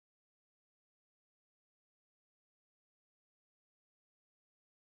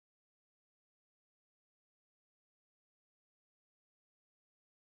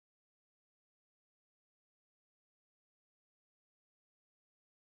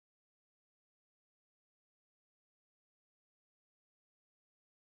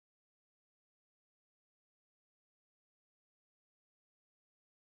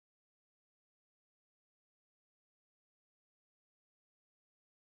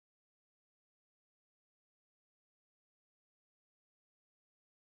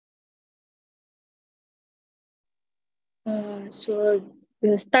So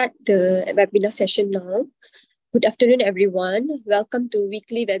we'll start the webinar session now. Good afternoon, everyone. Welcome to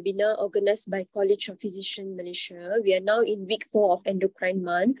weekly webinar organized by College of Physicians Malaysia. We are now in week 4 of Endocrine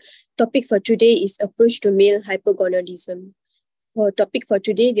Month. Topic for today is approach to male hypogonadism. For topic for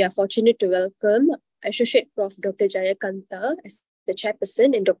today, we are fortunate to welcome Associate Prof. Dr. Jayakanta as the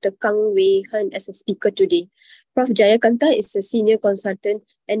chairperson and Dr. Kang Wei Han as a speaker today. Prof. Jayakanta is a senior consultant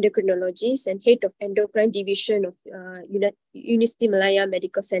endocrinologist and head of endocrine division of University Malaya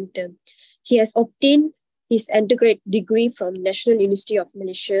Medical Center. He has obtained his undergrad degree from National University of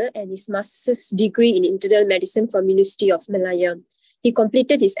Malaysia and his master's degree in internal medicine from University of Malaya. He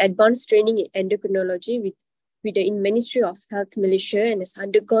completed his advanced training in endocrinology with the Ministry of Health Malaysia and has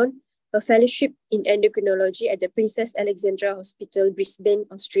undergone a fellowship in endocrinology at the Princess Alexandra Hospital, Brisbane,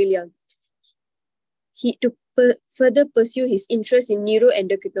 Australia. To further pursue his interest in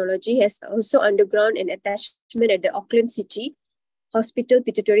neuroendocrinology, has also undergone an attachment at the Auckland City Hospital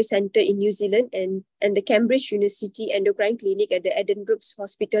Pituitary Centre in New Zealand and the Cambridge University Endocrine Clinic at the Edinburgh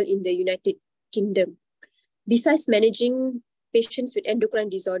Hospital in the United Kingdom. Besides managing patients with endocrine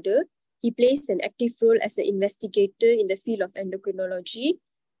disorder, he plays an active role as an investigator in the field of endocrinology,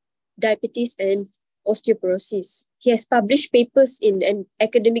 diabetes, and osteoporosis. He has published papers in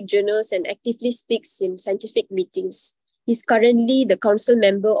academic journals and actively speaks in scientific meetings. He's currently the council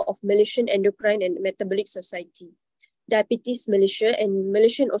member of Malaysian Endocrine and Metabolic Society, Diabetes Malaysia, and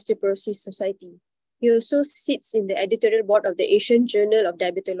Malaysian Osteoporosis Society. He also sits in the editorial board of the Asian Journal of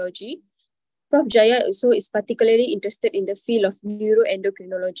Diabetology. Prof. Jaya also is particularly interested in the field of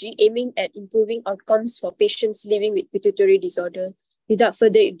neuroendocrinology, aiming at improving outcomes for patients living with pituitary disorder. Without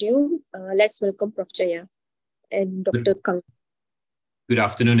further ado, let's welcome Prof. Jaya and Dr. Kang. Good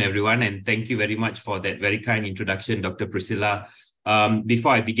afternoon, everyone, and thank you very much for that very kind introduction, Dr. Priscilla.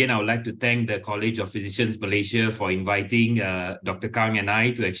 Before I begin, I would like to thank the College of Physicians Malaysia for inviting Dr. Kang and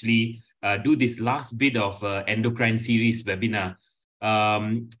I to actually do this last bit of endocrine series webinar.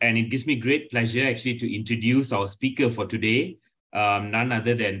 And it gives me great pleasure actually to introduce our speaker for today, none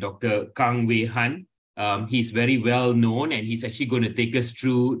other than Dr. Kang Wei Han. He's very well known and he's actually going to take us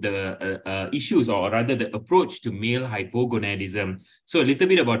through the issues, or rather the approach to male hypogonadism. So a little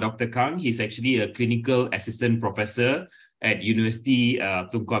bit about Dr. Kang. He's actually a clinical assistant professor at University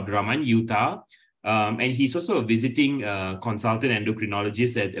Tunku Abdul Rahman, Utah. And he's also a visiting consultant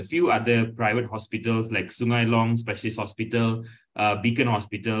endocrinologist at a few other private hospitals like Sungai Long Specialist Hospital, Beacon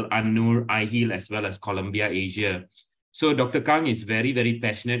Hospital, An-Nur, iHeal, as well as Columbia Asia. So Dr. Kang is very, very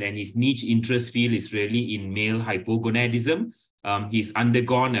passionate, and his niche interest field is really in male hypogonadism. He's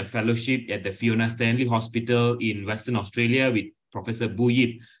undergone a fellowship at the Fiona Stanley Hospital in Western Australia with Professor Bu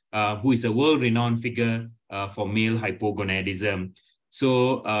Yip, who is a world-renowned figure for male hypogonadism.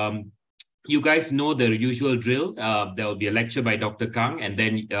 So you guys know the usual drill. There will be a lecture by Dr. Kang, and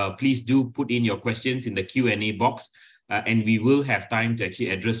then please do put in your questions in the Q&A box, and we will have time to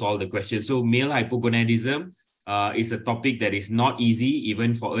actually address all the questions. So male hypogonadism is a topic that is not easy,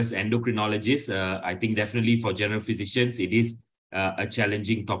 even for us endocrinologists. I think definitely for general physicians, it is a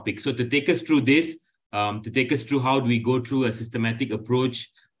challenging topic. So to take us through this, to take us through how do we go through a systematic approach,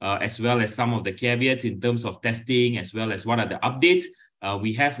 as well as some of the caveats in terms of testing, as well as what are the updates,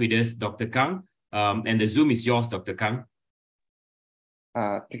 we have with us Dr. Kang, and the Zoom is yours, Dr. Kang.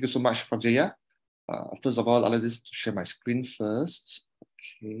 Thank you so much, Prof. Jaya. First of all, I'll just share my screen first.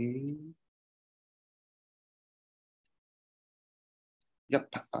 Okay. Yep,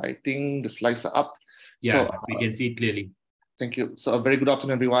 I think the slides are up. Yeah, so, we can see it clearly. Thank you. So a very good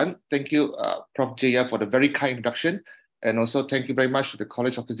afternoon, everyone. Thank you, Prof. Jaya, for the very kind introduction. And also thank you very much to the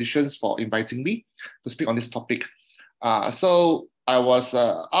College of Physicians for inviting me to speak on this topic. So I was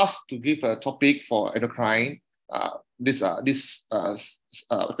asked to give a topic for endocrine, this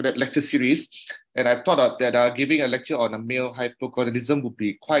lecture series. And I thought that giving a lecture on a male hypogonadism would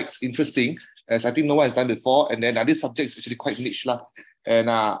be quite interesting, as I think no one has done before. And then this subject is actually quite niche.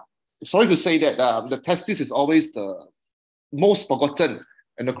 And sorry to say that the testis is always the most forgotten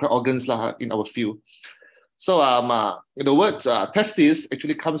endocrine organs in our field. So the word testis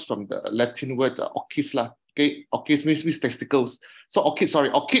actually comes from the Latin word orchis. Okay, orchis means testicles. So orchid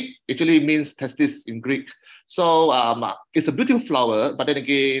actually means testis in Greek. So it's a beautiful flower, but then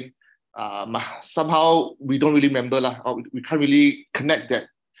again, somehow we don't really remember, we can't really connect that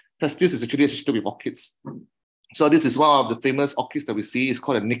testis is actually associated with orchids. So this is one of the famous orchids that we see. It's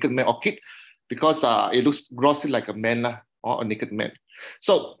called a naked man orchid because it looks grossly like a man or a naked man.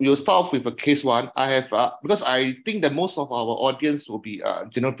 So we'll start off with a case one. I have, because I think that most of our audience will be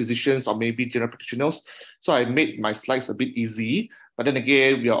general physicians or maybe general practitioners. So I made my slides a bit easy. But then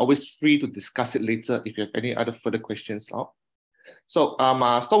again, we are always free to discuss it later if you have any other further questions now. So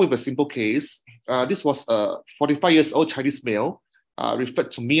start with a simple case. This was a 45 years old Chinese male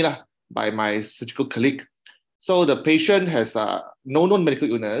referred to me by my surgical colleague. So the patient has no known medical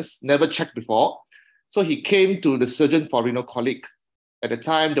illness, never checked before. So he came to the surgeon for renal colic. At the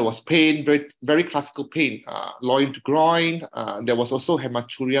time, there was pain, very, very classical pain, loin to groin. There was also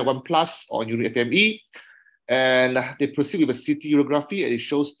hematuria 1+ or uric FME. And they proceed with a CT urography and it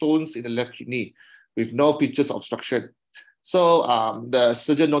shows stones in the left kidney with no features of obstruction. So the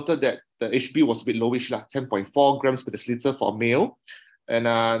surgeon noted that the HB was a bit lowish, 10.4 grams per deciliter for a male.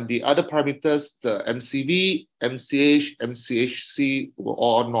 And the other parameters, the MCV, MCH, MCHC were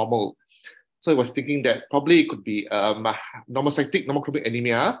all normal. So I was thinking that probably it could be normocytic normochromic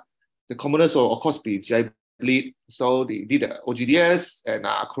anemia. The commoners will, of course, be GI bleed. So they did the OGDS and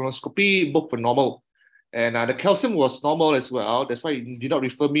colonoscopy, both were normal. And the calcium was normal as well. That's why he did not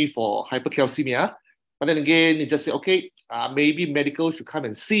refer me for hypercalcemia. But then again, he just said, okay, maybe medical should come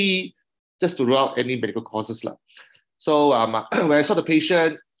and see just to rule out any medical causes. So when I saw the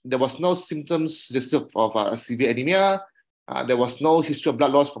patient, there was no symptoms suggestive of severe anemia. There was no history of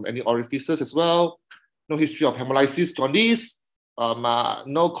blood loss from any orifices as well. No history of hemolysis, jaundice.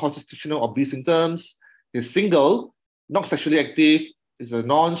 No constitutional or B symptoms. He's single, not sexually active. He's a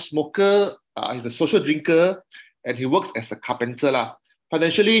non-smoker. He's a social drinker, and he works as a carpenter.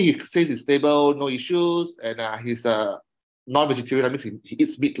 Financially, he says he's stable, no issues, and he's a non-vegetarian. That means he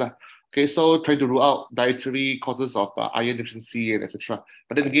eats meat. Okay, so trying to rule out dietary causes of iron deficiency and etc.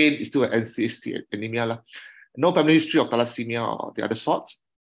 But then again, it's still an NCHC anemia. No family history of thalassemia or the other sorts.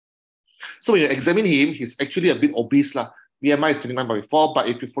 So when you examine him, he's actually a bit obese. BMI is 29.4, but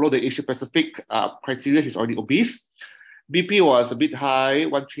if you follow the Asia Pacific criteria, he's already obese. BP was a bit high,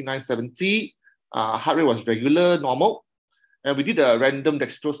 139/70. Heart rate was regular, normal. And we did a random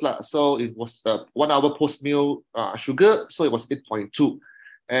dextrose. So it was 1 hour post-meal sugar, so it was 8.2.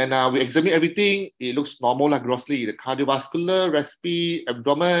 And we examined everything. It looks normal, grossly. The cardiovascular, respi,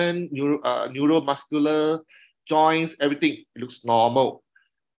 abdomen, neuromuscular, joints, everything. It looks normal.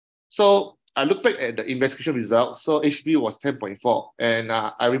 So I looked back at the investigation results. So HB was 10.4. And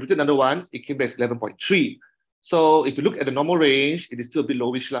I repeated another one. It came back as 11.3. So if you look at the normal range, it is still a bit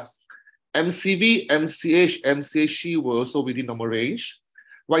lowish. MCV, MCH, MCHC were also within normal range.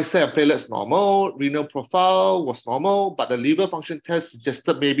 White cell platelets normal, renal profile was normal, but the liver function test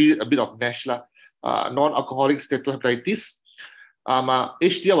suggested maybe a bit of NASH, non-alcoholic steatohepatitis.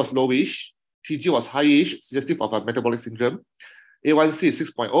 HDL was lowish, TG was highish, suggestive of a metabolic syndrome. A1C is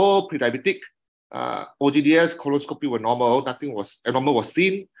 6.0, pre-diabetic. OGDS, colonoscopy were normal, nothing was abnormal was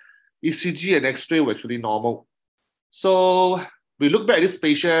seen. ECG and X-ray were actually normal. So we look back at this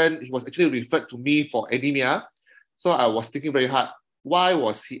patient, he was actually referred to me for anemia. So I was thinking very hard, why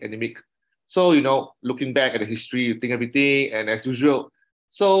was he anemic? So, looking back at the history, you think everything, and as usual.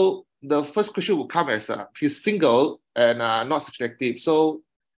 So the first question will come as he's single and not sexually active. So,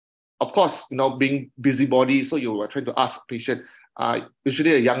 of course, being busybody, so you were trying to ask patient,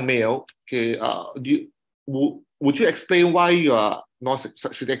 usually a young male, okay, would you explain why you are not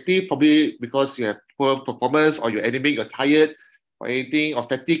sexually active? Probably because you have poor performance, or you're anemic, you're tired, or anything, or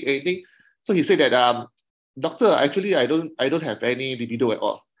fatigue, anything. So he said that, doctor, actually, I don't have any libido at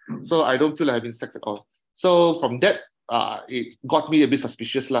all. So I don't feel like having sex at all. So from that, it got me a bit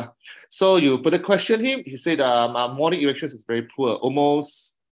suspicious. So you further question him, he said morning erections is very poor,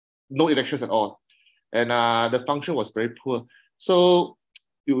 almost no erections at all. And the function was very poor. So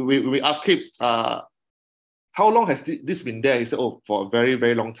we asked him, how long has this been there? He said, oh, for a very,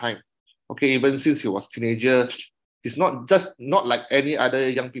 very long time. Okay, even since he was a teenager, he's not like any other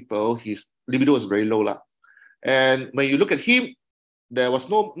young people, his libido is very low. And when you look at him, there was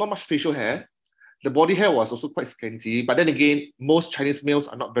not much facial hair. The body hair was also quite scanty. But then again, most Chinese males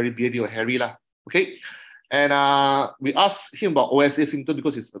are not very beardy or hairy. Okay? And we asked him about OSA symptom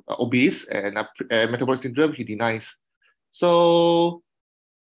because he's obese and metabolic syndrome, he denies. So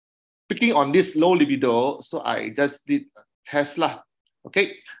picking on this low libido, so I just did a test.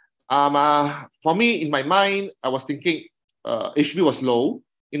 Okay? For me, in my mind, I was thinking HB was low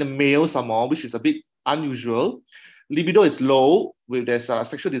in a male somehow, which is a bit unusual. Libido is low with there's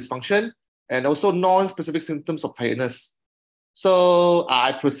sexual dysfunction and also non-specific symptoms of tiredness. So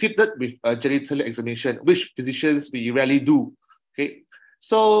I proceeded with a genitalia examination, which physicians we rarely do. Okay,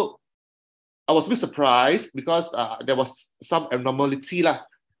 so I was a bit surprised because there was some abnormality.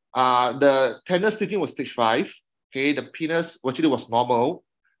 The tender stitching was stage 5. Okay, the penis actually was normal,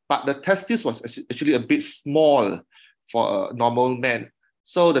 but the testis was actually a bit small for a normal man.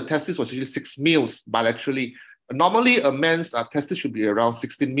 So the testis was actually 6 mils bilaterally. Normally, a man's testis should be around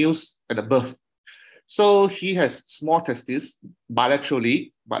 16 mils and above. So he has small testes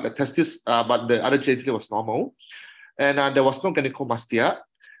bilaterally, but the other genitalia was normal, and there was no gynecomastia.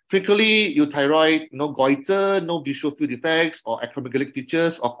 Clinically, euthyroid, no goiter, no visual field defects or acromegalic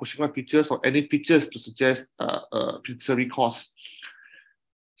features or Cushingite features or any features to suggest pituitary cause.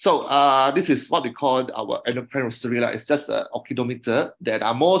 So this is what we call our endocrine rosary. It's just an oxidometer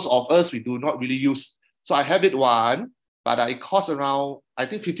that most of us, we do not really use. So I have it one, but it costs around, I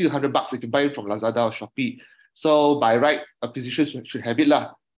think, 50 to 100 bucks if you buy it from Lazada or Shopee. So by right, a physician should have it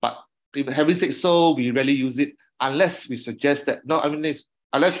lah. But if having said so, we rarely use it unless we suggest that,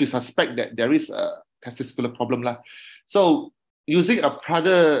 unless we suspect that there is a testicular problem lah. So using a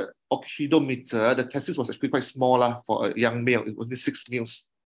Prada oxidometer, the testis was actually quite small lah for a young male. It was only 6 mils.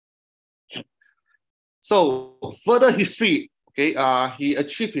 So further history, okay, he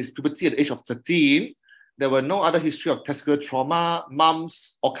achieved his puberty at the age of 13. There were no other history of testicular trauma,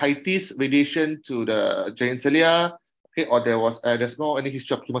 mumps, orchitis, radiation to the genitalia, okay, or there's no any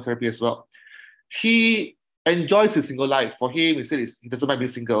history of chemotherapy as well. He enjoys his single life. For him, he said he doesn't mind being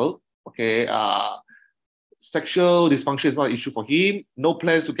single. Okay, sexual dysfunction is not an issue for him. No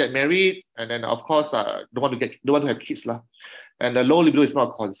plans to get married, and then of course, don't want to have kids lah. And the low libido is not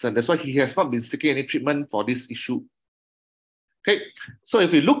a concern. That's why he has not been seeking any treatment for this issue. Okay, so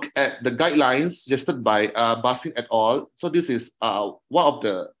if we look at the guidelines suggested by Basin et al., so this is one of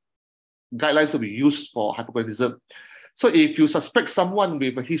the guidelines that we use for hypogonadism. So if you suspect someone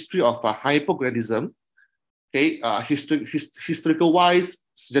with a history of hypogonadism, okay, historical wise,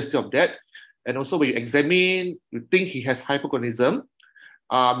 suggestive of that, and also when you examine, you think he has hypogonadism,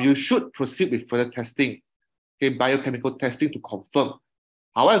 you should proceed with further testing, okay, biochemical testing to confirm.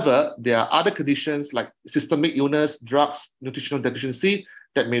 However, there are other conditions like systemic illness, drugs, nutritional deficiency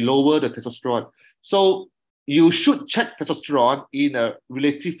that may lower the testosterone. So you should check testosterone in a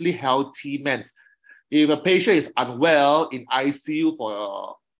relatively healthy man. If a patient is unwell in ICU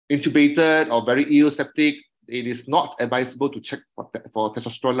for intubated or very ill septic, it is not advisable to check for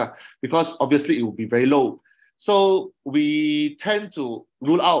testosterone because obviously it will be very low. So we tend to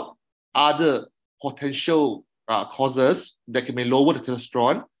rule out other potential causes that can lower the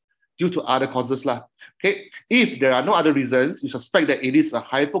testosterone due to other causes lah. Okay, if there are no other reasons, you suspect that it is a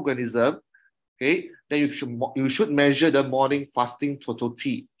hypogonadism, okay, then you should measure the morning fasting total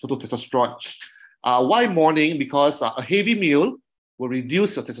testosterone. Why morning? Because a heavy meal will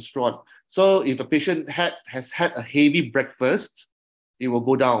reduce your testosterone. So if a patient has had a heavy breakfast, it will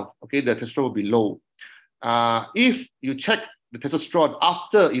go down. Okay, the testosterone will be low. If you check the testosterone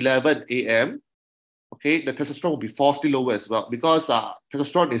after 11 a.m., okay, the testosterone will be falsely lower as well because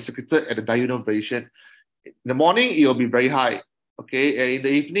testosterone is secreted at the diurnal variation. In the morning, it will be very high. Okay, and in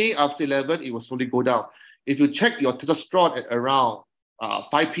the evening, after 11, it will slowly go down. If you check your testosterone at around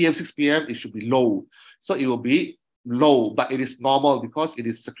 5 p.m., 6 p.m., it should be low. So it will be low, but it is normal because it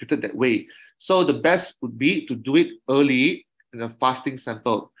is secreted that way. So the best would be to do it early in a fasting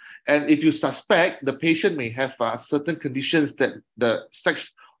sample. And if you suspect the patient may have certain conditions that the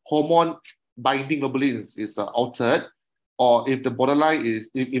sex hormone binding globally is altered, or if the borderline is,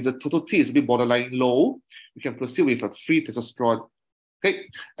 if the total T is a bit borderline low, you can proceed with a free testosterone. Okay,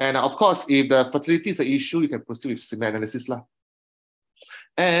 and of course, if the fertility is an issue, you can proceed with semen analysis lah.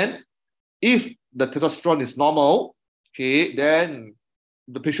 And if the testosterone is normal, okay, then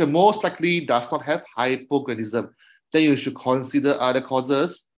the patient most likely does not have hypogonadism. Then you should consider other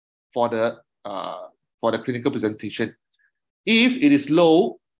causes for the clinical presentation. If it is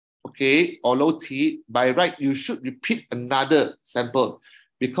low, okay, or low T, by right, you should repeat another sample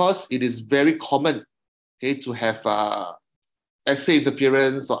because it is very common, okay, to have assay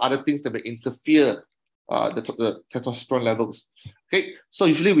interference or other things that may interfere the testosterone levels. Okay, so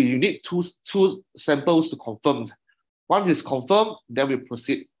usually you need two samples to confirm. Once it's confirmed, then we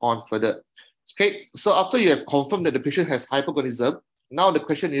proceed on further. Okay, so after you have confirmed that the patient has hypogonadism, now the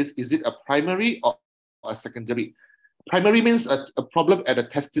question is it a primary or a secondary? Primary means a problem at the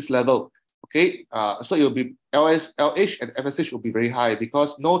testis level. Okay, so it will be LH and FSH will be very high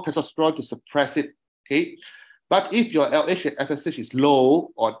because no testosterone to suppress it. Okay, but if your LH and FSH is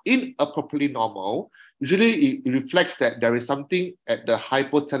low or inappropriately normal, usually it reflects that there is something at the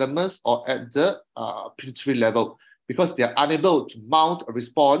hypothalamus or at the pituitary level because they are unable to mount a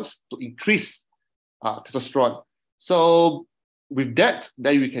response to increase testosterone. So with that,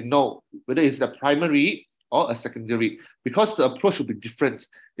 then we can know whether it's the primary or a secondary, because the approach will be different.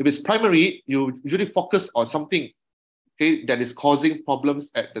 If it's primary, you usually focus on something, okay, that is causing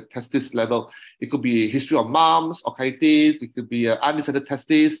problems at the testis level. It could be a history of mumps, orchitis, it could be an undescended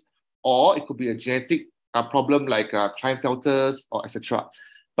testis, or it could be a genetic a problem like Klinefelter's or etc.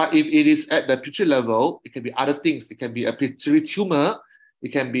 But if it is at the pituitary level, it can be other things. It can be a pituitary tumor.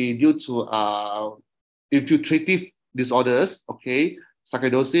 It can be due to infiltrative disorders, okay,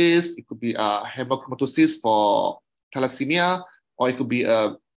 sarcoidosis. It could be hemochromatosis for thalassemia, or it could be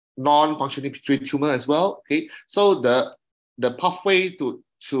a non-functioning pituitary tumor as well, okay. So the pathway to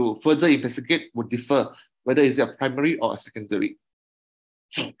further investigate would differ, whether it's a primary or a secondary.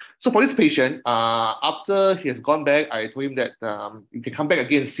 So for this patient, after he has gone back, I told him that you can come back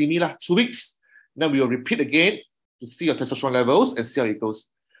again and see me 2 weeks. Then we will repeat again to see your testosterone levels and see how it goes.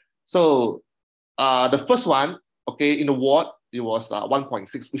 So the first one, okay, in the ward, it was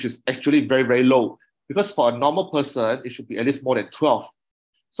 1.6, which is actually very, very low. Because for a normal person, it should be at least more than 12.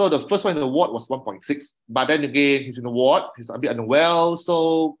 So the first one in the ward was 1.6. But then again, he's in the ward, he's a bit unwell.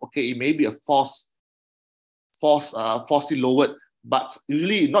 So, okay, it may be a falsely lowered, but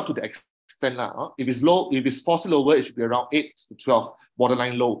usually not to the extent. If it's low, if it's falsely lowered, it should be around 8 to 12,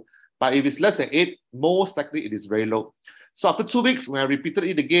 borderline low. But if it's less than 8, most likely it is very low. So after 2 weeks, when I repeated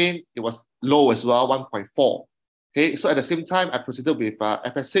it again, it was low as well, 1.4. Okay, so at the same time, I proceeded with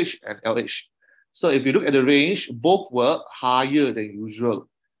FSH and LH. So if you look at the range, both were higher than usual.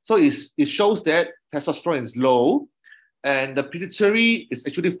 So it shows that testosterone is low and the pituitary is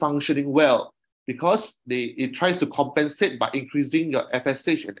actually functioning well because it tries to compensate by increasing your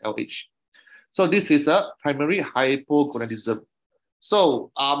FSH and LH. So this is a primary hypogonadism.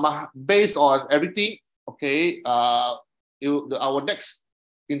 So based on everything, okay, our next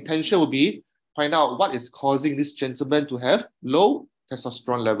intention will be find out what is causing this gentleman to have low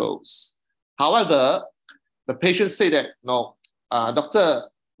testosterone levels. However, the patient said that, no, doctor,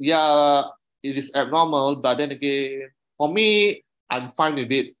 yeah, it is abnormal, but then again, for me, I'm fine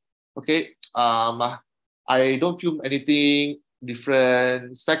with it. Okay, I don't feel anything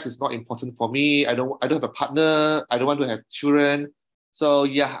different. Sex is not important for me. I don't have a partner. I don't want to have children. So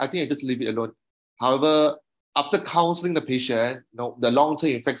yeah, I think I just leave it alone. However, after counseling the patient, the long-term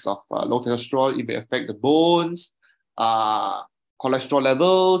effects of low testosterone, it may affect the bones, cholesterol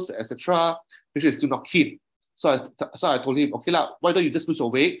levels, etc. Patient is still not keen. So I told him, okay, why don't you just lose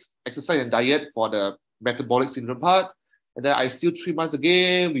your weight, exercise and diet for the metabolic syndrome part. And then I still 3 months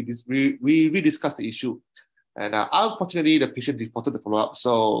again, we discussed the issue. And unfortunately, the patient defaulted the follow-up.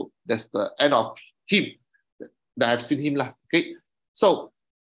 So that's the end of him that I've seen him. Okay. So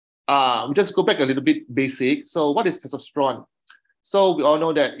we just go back a little bit basic. So what is testosterone? So we all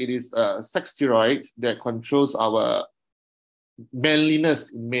know that it is a sex steroid that controls our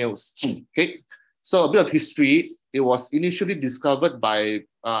manliness in males. Okay. So a bit of history. It was initially discovered by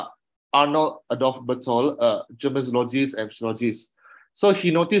Arnold Adolf Berthold, a German zoologist and physiologist. So he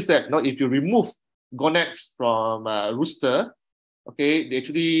noticed that if you remove gonads from rooster, okay, they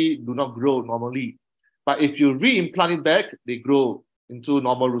actually do not grow normally. But if you re-implant it back, they grow into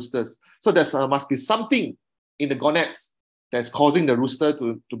normal roosters. So there must be something in the gonads that's causing the rooster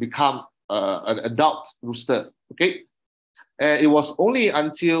to become an adult rooster. Okay, and it was only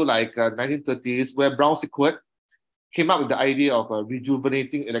until 1930s where Brown Sequard came up with the idea of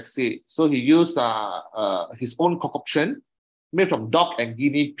rejuvenating elixir. So he used his own concoction made from dog and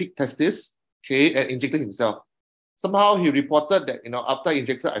guinea pig testes, okay, and injected himself. Somehow he reported that after I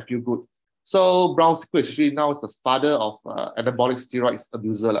injected, I feel good. So Brown Sequard actually now is the father of anabolic steroids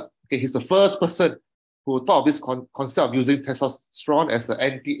abuser. Okay, he's the first person who thought of this concept of using testosterone as an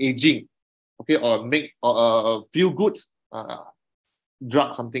anti-aging, okay, or feel good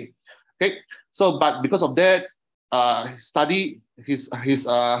drug something. Okay, so but because of that, his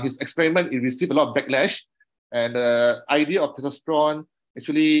experiment, it received a lot of backlash, and the idea of testosterone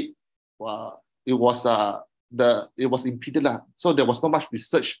actually it was impeded. So there was not much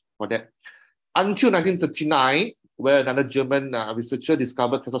research for that. Until 1939, where another German researcher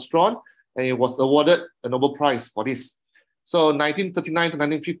discovered testosterone, and it was awarded a Nobel Prize for this. So 1939 to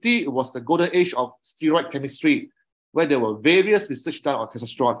 1950, it was the golden age of steroid chemistry, where there were various research done on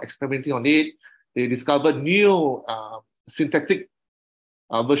testosterone, experimenting on it. They discovered new synthetic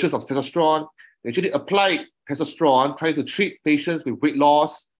versions of testosterone. They actually applied testosterone, trying to treat patients with weight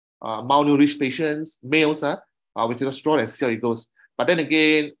loss, malnourished patients, males, with testosterone and see how it goes. But then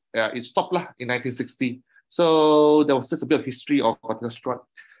again, it stopped in 1960. So there was just a bit of history of testosterone.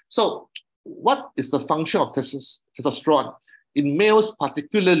 So what is the function of testosterone? In males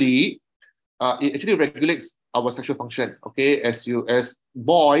particularly, it actually regulates our sexual function. Okay, as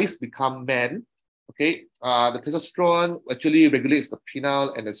boys become men, okay, the testosterone actually regulates the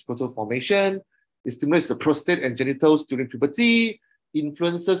penile and the scrotal formation. It stimulates the prostate and genitals during puberty,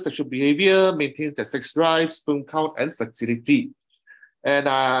 influences sexual behavior, maintains their sex drive, sperm count, and fertility. And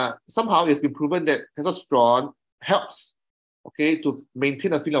somehow it's been proven that testosterone helps, okay, to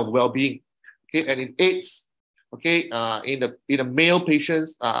maintain a feeling of well-being, okay, and it aids, okay, in the male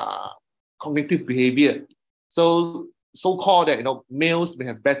patient's cognitive behavior. So-called that, you know, males may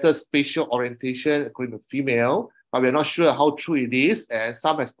have better spatial orientation according to female, but we're not sure how true it is, and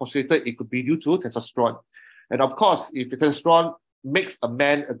some has postulated it could be due to testosterone. And of course, if the testosterone makes a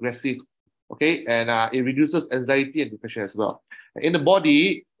man aggressive, okay, and it reduces anxiety and depression as well. In the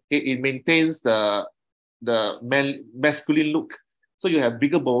body, okay, it maintains the masculine look. So you have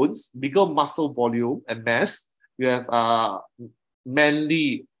bigger bones, bigger muscle volume and mass. You have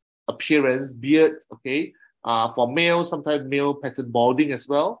manly appearance, beard, okay. For males, sometimes male pattern balding as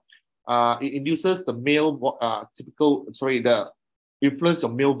well. It induces the the influence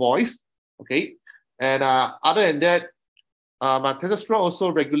of male voice, okay. And other than that, testosterone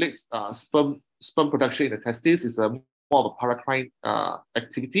also regulates sperm production in the testes. It's more of a paracrine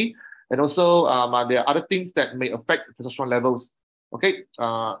activity. And also, there are other things that may affect testosterone levels. Okay,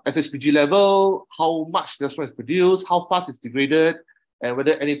 SHBG level, how much testosterone is produced, how fast it's degraded, and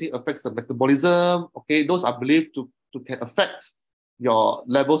whether anything affects the metabolism. Okay, those are believed to can affect your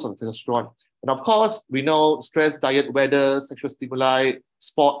levels of testosterone. And of course, we know stress, diet, weather, sexual stimuli,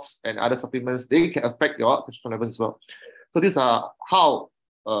 sports, and other supplements, they can affect your testosterone levels as well. So these are how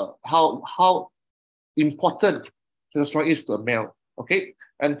important testosterone is to a male. Okay,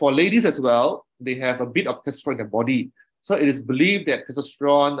 and for ladies as well, they have a bit of testosterone in their body. So it is believed that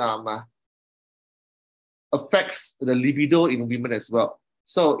testosterone affects the libido in women as well.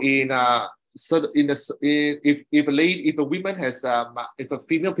 So if a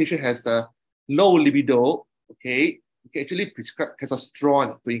female patient has a low libido, okay, you can actually prescribe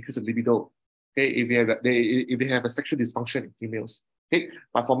testosterone to increase the libido. Okay, if they have a sexual dysfunction in females. Okay,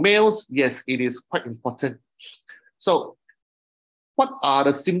 but for males, yes, it is quite important. So, what are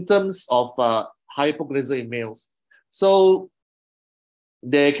the symptoms of hypogonadism in males? So,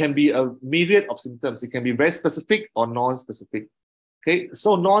 there can be a myriad of symptoms. It can be very specific or non-specific. Okay,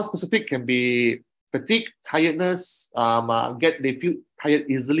 so non-specific can be fatigue, tiredness. They feel tired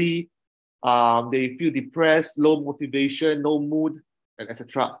easily. They feel depressed, low motivation, no mood, and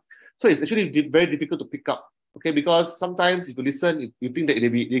etc. So it's actually very difficult to pick up. Okay, because sometimes if you listen, you think that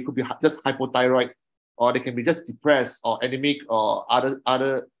they could be just hypothyroid, or they can be just depressed or anemic or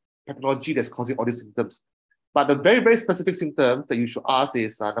other pathology that's causing all these symptoms. But the very, very specific symptoms that you should ask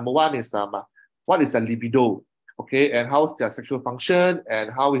is, number one is, what is their libido? Okay, and how's their sexual function, and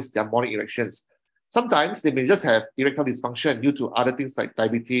how is their morning erections? Sometimes they may just have erectile dysfunction due to other things like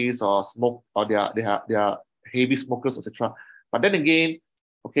diabetes or smoke, or they are heavy smokers, etc. But then again,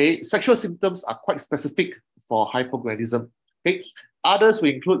 okay, sexual symptoms are quite specific for hypogonadism. Okay, others will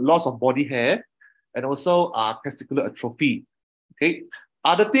include loss of body hair and also testicular atrophy. Okay,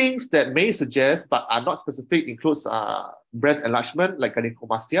 other things that may suggest but are not specific includes breast enlargement like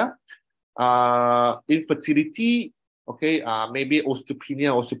gynecomastia, infertility, okay, maybe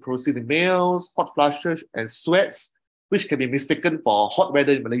osteopenia, osteoporosis in males, hot flushes and sweats, which can be mistaken for hot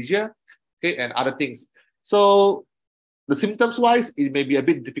weather in Malaysia, okay, and other things. So the symptoms-wise, it may be a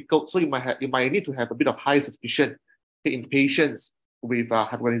bit difficult. So you might need to have a bit of high suspicion, okay, in patients with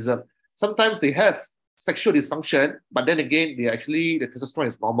hypogonadism. Sometimes they have sexual dysfunction, but then again, the testosterone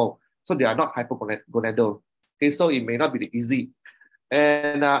is normal, so they are not hypogonadal. Okay, so it may not be easy.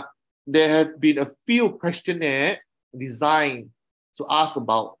 And there have been a few questionnaires designed to ask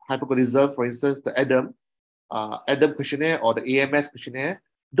about hypogonadism. For instance, the Adam questionnaire or the AMS questionnaire.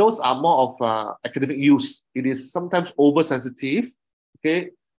 Those are more of academic use. It is sometimes oversensitive.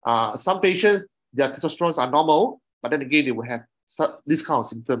 Okay, some patients, their testosterone are normal, but then again, they will have these kind of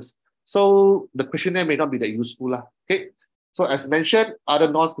symptoms. So the questionnaire may not be that useful. Okay, so as mentioned, other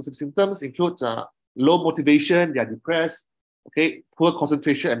non-specific symptoms include low motivation, they are depressed, okay, poor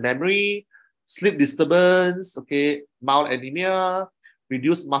concentration and memory, sleep disturbance, okay, mild anemia,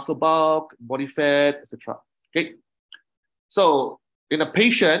 reduced muscle bulk, body fat, etc. Okay, so in a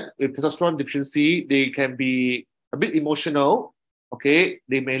patient with testosterone deficiency, they can be a bit emotional, okay,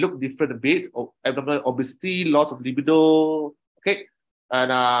 they may look different a bit, abdominal obesity, loss of libido, okay,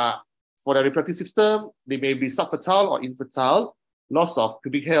 and for the reproductive system, they may be subfertile or infertile, loss of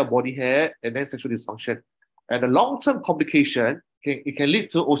pubic hair or body hair, and then sexual dysfunction. And the long-term complication, it can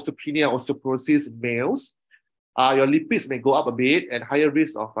lead to osteopenia, osteoporosis in males. Your lipids may go up a bit and higher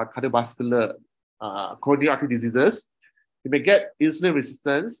risk of cardiovascular coronary artery diseases. You may get insulin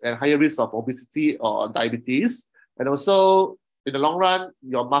resistance and higher risk of obesity or diabetes. And also, in the long run,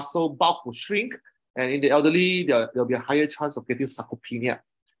 your muscle bulk will shrink. And in the elderly, there'll be a higher chance of getting sarcopenia.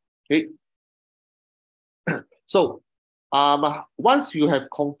 Okay. So, Once you have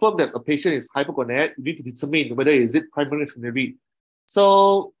confirmed that a patient is hypogonad, you need to determine whether is it primary or secondary.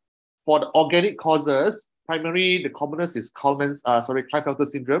 So for the organic causes, primary, the commonest is Klinefelter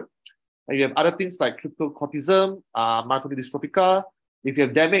syndrome. And you have other things like cryptorchidism, myotonia dystrophica. If you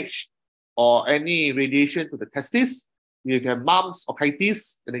have damage or any radiation to the testis, if you have mumps or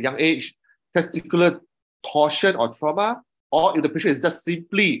otitis in a young age, testicular torsion or trauma, or if the patient is just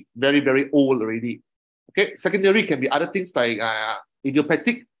simply very, very old already. Okay, secondary can be other things like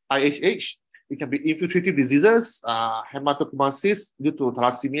idiopathic IHH. It can be infiltrative diseases, hematochromosis due to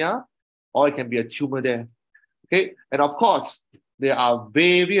thalassemia, or it can be a tumor there. Okay, and of course, there are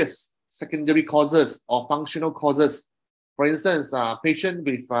various secondary causes or functional causes. For instance, patient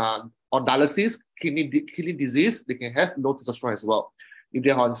with on dialysis, kidney disease, they can have low testosterone as well. If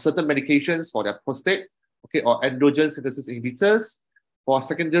they're on certain medications for their prostate, okay, or androgen synthesis inhibitors. For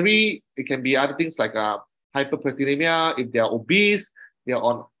secondary, it can be other things like hyperproteinemia. If they are obese, they are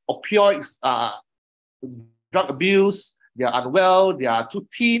on opioids, drug abuse, they are unwell, they are too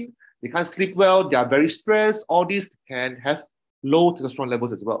thin, they can't sleep well, they are very stressed. All these can have low testosterone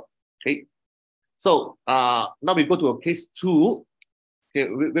levels as well. Okay. So now we go to a case 2, okay,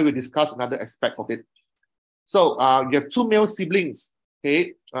 where we discuss another aspect of it. So you have 2 male siblings.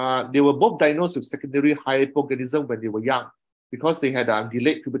 Okay, they were both diagnosed with secondary hypogonadism when they were young because they had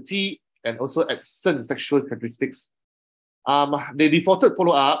delayed puberty and also absent sexual characteristics. They defaulted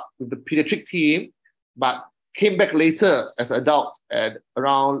follow-up with the pediatric team, but came back later as an adult at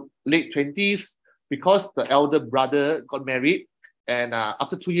around late 20s because the elder brother got married and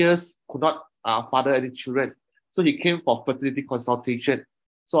after 2 years could not father any children. So he came for fertility consultation.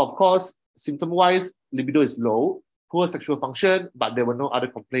 So of course, symptom-wise, libido is low, poor sexual function, but there were no other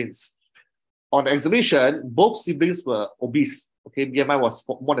complaints. On examination, both siblings were obese. Okay, BMI was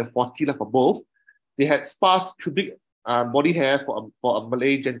more than 40 for both. They had sparse pubic body hair for a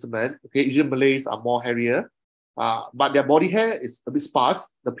Malay gentleman. Okay, Asian Malays are more hairier, but their body hair is a bit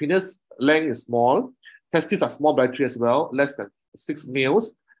sparse. The penis length is small. Testes are small bilateral as well, less than 6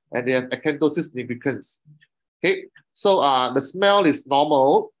 mils, and they have acanthosis nigricans. Okay, so the smell is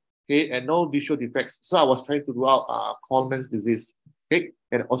normal. Okay, and no visual defects. So I was trying to rule out Coleman's disease. Okay,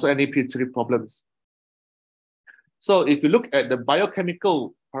 and also any pituitary problems. So if you look at the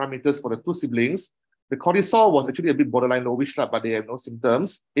biochemical parameters for the 2 siblings, the cortisol was actually a bit borderline lowish, but they have no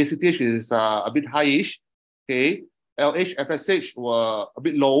symptoms. ACTH is a bit highish. Okay, LH, FSH were a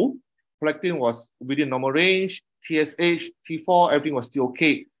bit low. Prolactin was within normal range. TSH, T4, everything was still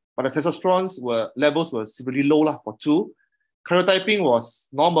okay. But the testosterone levels were severely low for 2. Karyotyping was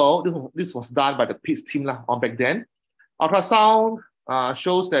normal. This was done by the PITS team on back then. Ultrasound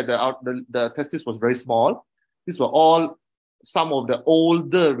shows that the testis was very small. These were all some of the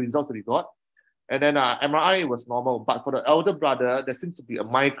older results that we got. And then MRI was normal. But for the elder brother, there seems to be a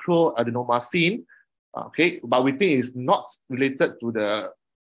microadenoma seen. Okay, but we think it's not related to the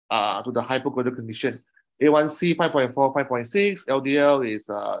hypogonadal condition. A1C 5.4, 5.6, LDL is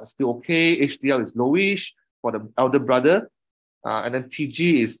still okay. HDL is lowish for the elder brother. And then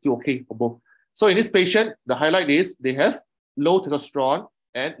TG is still okay for both. So in this patient, the highlight is they have low testosterone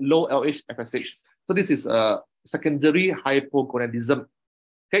and low LH FSH. So this is a secondary hypogonadism.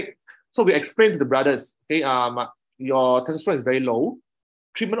 Okay, so we explained to the brothers, okay, your testosterone is very low.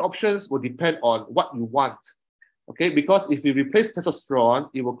 Treatment options will depend on what you want. Okay, because if you replace testosterone,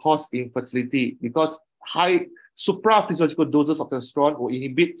 it will cause infertility because high supraphysiological doses of testosterone will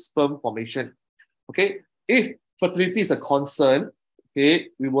inhibit sperm formation. Okay, if fertility is a concern, okay,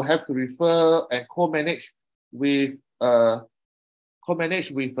 we will have to refer and co-manage with a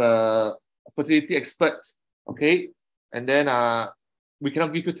fertility expert, okay, and then we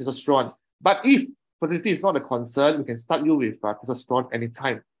cannot give you testosterone. But if fertility is not a concern, we can start you with testosterone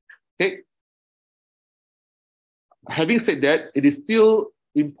anytime. Okay. Having said that, it is still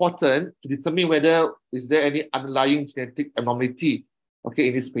important to determine whether is there any underlying genetic abnormality, okay,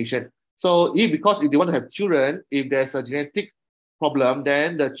 in this patient. So because if they want to have children, if there's a genetic problem,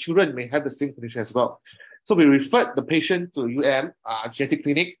 then the children may have the same condition as well. So we referred the patient to genetic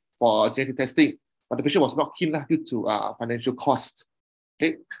clinic for genetic testing, but the patient was not keen due to financial costs.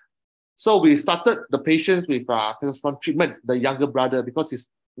 Okay, so we started the patients with testosterone treatment, the younger brother, because he's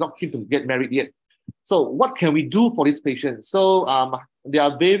not keen to get married yet. So what can we do for this patient? So there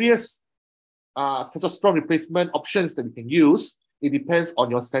are various testosterone replacement options that we can use. It depends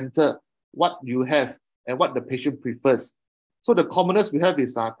on your center, what you have, and what the patient prefers. So the commonest we have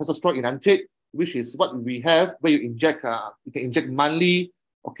is testosterone enanthate, which is what we have, where you inject, you can inject monthly,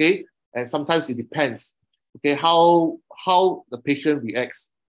 okay? And sometimes it depends, okay, how the patient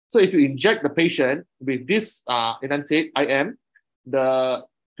reacts. So if you inject the patient with this enantate IM, the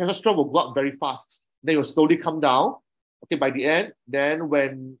testosterone will go up very fast. Then it will slowly come down. Okay, by the end, then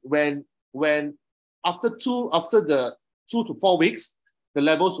when after the 2 to 4 weeks, the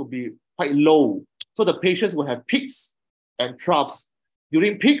levels will be quite low. So the patients will have peaks and troughs.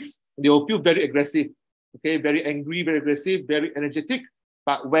 During peaks, they will feel very aggressive, okay, very angry, very aggressive, very energetic.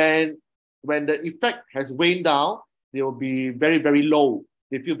 But when the effect has waned down, they will be very, very low.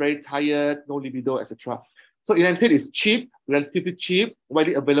 They feel very tired, no libido, etc. So enantate is cheap, relatively cheap,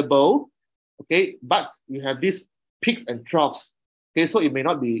 widely available, okay, but you have these peaks and troughs. Okay, so it may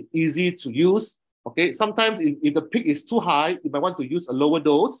not be easy to use. Okay, sometimes if the peak is too high, you might want to use a lower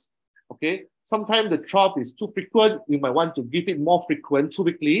dose. Okay, sometimes the trough is too frequent, you might want to give it more frequent, 2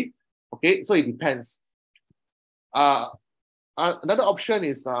 weekly. Okay, so it depends. Another option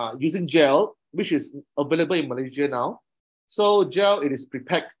is using gel, which is available in Malaysia now. So gel, it is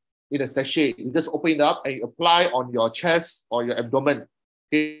prepacked in a sachet. You just open it up and you apply on your chest or your abdomen.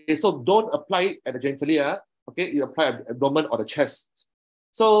 Okay, so don't apply it at the genitalia. Okay, you apply at the abdomen or the chest.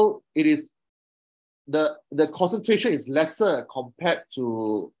 So it is the concentration is lesser compared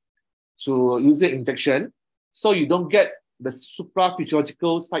to using injection. So you don't get the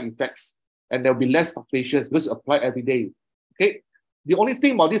supraphysiological side effects, and there will be less fluctuations because you apply every day. Okay, the only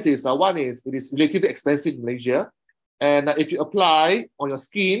thing about this is one is it is relatively expensive in Malaysia, and if you apply on your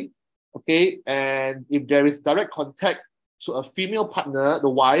skin, okay, and if there is direct contact to a female partner, the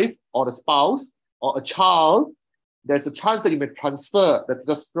wife or the spouse or a child, there's a chance that you may transfer the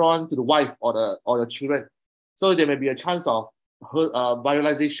testosterone to the wife or the children. So there may be a chance of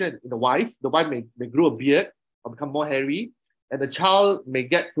viralization in the wife. The wife may grow a beard or become more hairy, and the child may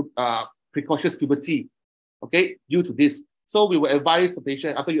get precocious puberty, okay, due to this. So we will advise the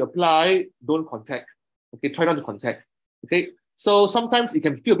patient, after you apply, don't contact. Okay, try not to contact. Okay, so sometimes it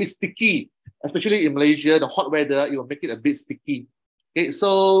can feel a bit sticky, especially in Malaysia, the hot weather, it will make it a bit sticky. Okay,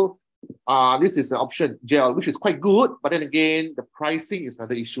 so this is an option, gel, which is quite good, but then again, the pricing is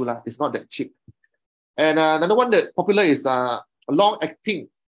another issue. It's not that cheap. And another one that popular is long-acting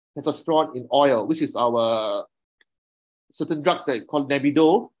testosterone in oil, which is our certain drugs that called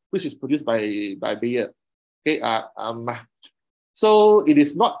Nebido, which is produced by Bayer. Okay, so it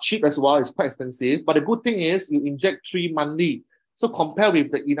is not cheap as well, it's quite expensive, but the good thing is you inject 3 monthly. So compare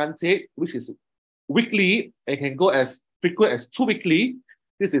with the enantate, which is weekly, and can go as frequent as 2 weekly.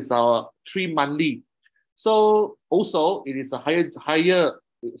 This is our 3 monthly. So also it is a higher,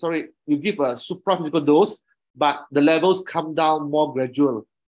 you give a supraphysical dose, but the levels come down more gradual.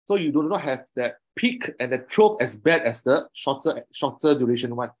 So you do not have that peak and the trough as bad as the shorter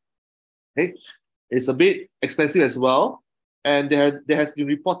duration one. Okay, it's a bit expensive as well, and there has been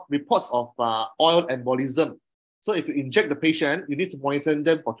reports of oil embolism. So if you inject the patient, you need to monitor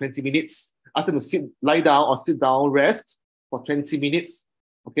them for 20 minutes. Ask them to lie down or sit down, rest for 20 minutes.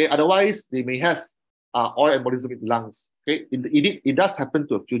 Okay, otherwise they may have oil embolism in the lungs. Okay, it does happen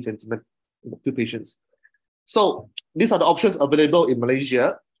to a few gentlemen, a few patients. So these are the options available in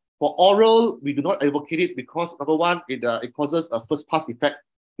Malaysia. For oral, we do not advocate it because number one, it causes a first pass effect.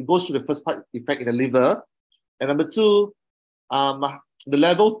 It goes through the first pass effect in the liver, and number two, the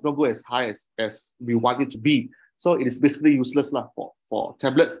levels don't go as high as we want it to be. So it is basically useless for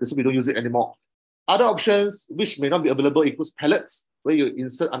tablets. That's why we don't use it anymore. Other options which may not be available includes pellets, where you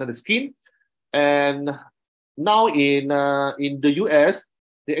insert under the skin. And now in the US,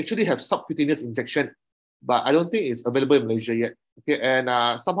 they actually have subcutaneous injection, but I don't think it's available in Malaysia yet. Okay, and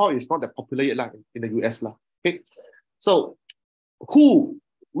somehow it's not that popular yet in the US . Okay, so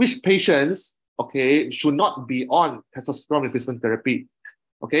which patients, okay, should not be on testosterone replacement therapy?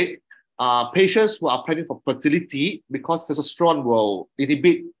 Okay, patients who are planning for fertility because testosterone will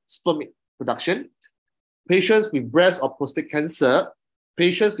inhibit sperm production, patients with breast or prostate cancer,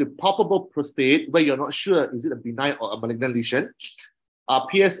 patients with palpable prostate where you're not sure is it a benign or a malignant lesion,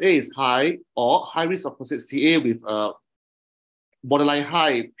 PSA is high or high risk of prostate CA with borderline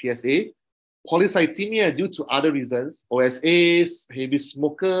high PSA, polycythemia due to other reasons, OSAs, heavy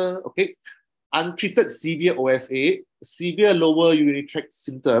smoker, okay, untreated severe OSA, severe lower urinary tract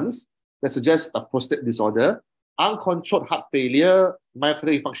symptoms that suggest a prostate disorder, uncontrolled heart failure,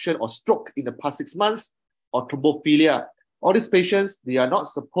 myocardial infarction or stroke in the past 6 months, or thrombophilia. All these patients, they are not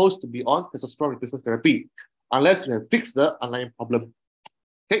supposed to be on testosterone replacement therapy unless you have fixed the underlying problem.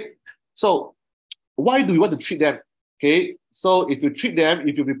 Okay, so why do we want to treat them? Okay, so if you treat them,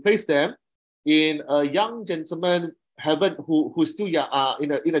 if you replace them in a young gentleman who's still young,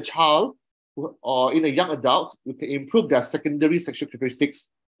 in a child or in a young adult, you can improve their secondary sexual characteristics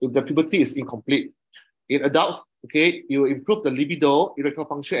if the puberty is incomplete. In adults, okay, you improve the libido, erectile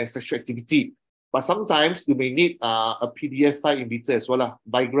function, and sexual activity. But sometimes you may need a PDF-5 inhibitor as well,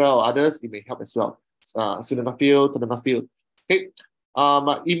 Viagra or others. It may help as well. Sildenafil, tenofovir. Okay,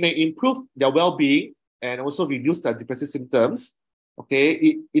 it may improve their well-being and also reduce their depressive symptoms.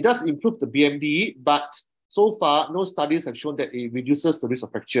 Okay, it does improve the BMD, but so far no studies have shown that it reduces the risk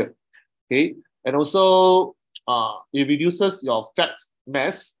of fracture. Okay, and also it reduces your fat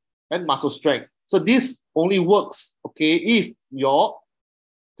mass and muscle strength. So this only works, okay, if your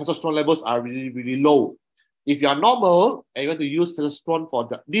testosterone levels are really, really low. If you are normal and you want to use testosterone for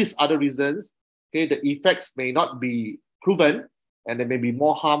these other reasons, okay, the effects may not be proven and there may be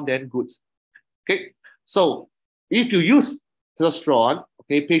more harm than good. Okay, so if you use testosterone,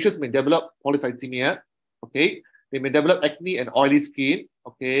 okay, patients may develop polycythemia, okay, they may develop acne and oily skin,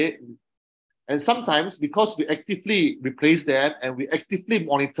 okay, and sometimes because we actively replace them and we actively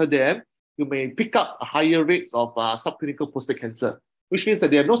monitor them, you may pick up higher rates of subclinical prostate cancer, which means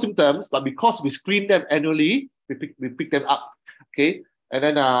that they have no symptoms, but because we screen them annually, we pick them up, okay? And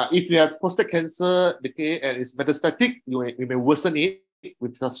then if you have prostate cancer, okay, and it's metastatic, you may worsen it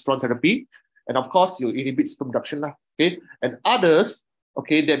with testosterone therapy. And of course, you inhibit sperm production, okay? And others,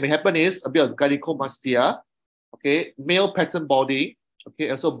 okay, that may happen is a bit of gynecomastia, okay, male pattern balding,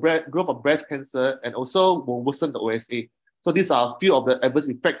 okay, also growth of breast cancer, and also will worsen the OSA. So these are a few of the adverse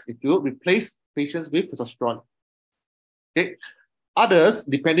effects if you replace patients with testosterone. Okay. Others,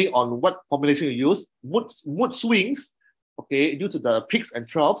 depending on what formulation you use, mood swings, okay, due to the peaks and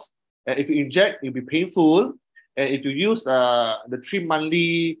troughs. And if you inject, it'll be painful. And if you use the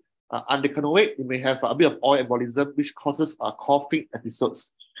 3-monthly undecanoate, you may have a bit of oil embolism, which causes coughing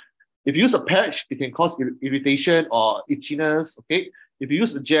episodes. If you use a patch, it can cause irritation or itchiness, okay? If you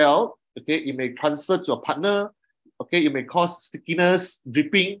use a gel, okay, it may transfer to a partner, okay, it may cause stickiness,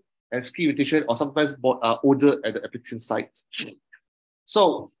 dripping, and skin irritation, or sometimes odor at the application site.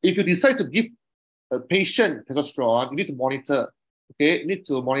 So if you decide to give a patient testosterone, you need to monitor, okay? You need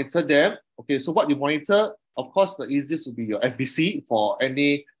to monitor them, okay? So what you monitor, of course, the easiest would be your FBC for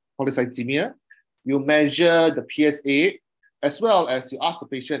any polycythemia. You measure the PSA, as well as you ask the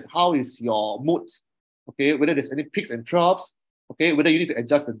patient, how is your mood, okay? Whether there's any peaks and troughs, okay? Whether you need to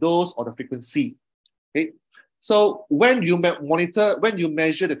adjust the dose or the frequency, okay? So when you measure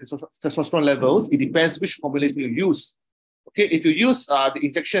the testosterone levels, it depends which formulation you use. Okay, if you use the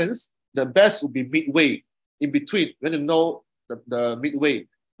injections, the best would be midway, in between. You want to know the midway.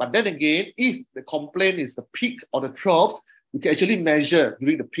 But then again, if the complaint is the peak or the trough, you can actually measure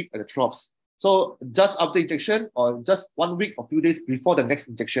during the peak and the troughs. So just after injection or just 1 week or few days before the next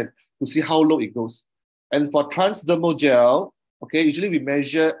injection to see how low it goes. And for transdermal gel, okay, usually we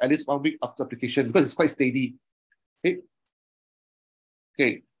measure at least 1 week after application because it's quite steady. Okay.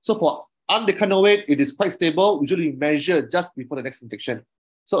 Okay. So for undecanoate, it is quite stable. Usually we measure just before the next injection.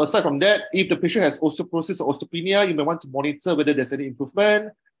 So aside from that, if the patient has osteoporosis or osteopenia, you may want to monitor whether there's any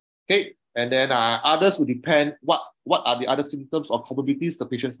improvement. Okay. And then others will depend what are the other symptoms or comorbidities the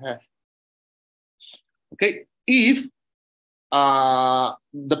patients have. Okay. If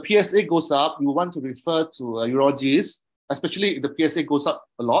the PSA goes up, you want to refer to a urologist, especially if the PSA goes up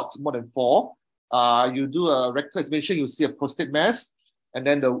a lot, more than 4. You do a rectal examination, you see a prostate mass, and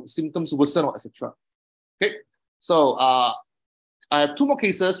then the symptoms worsen, etc. Okay, so I have 2 more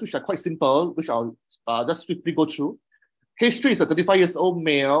cases which are quite simple, which I'll just swiftly go through. Case 3 is a 35-year-old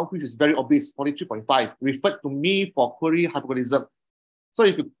male which is very obese, 43.5, referred to me for query hypogonadism. So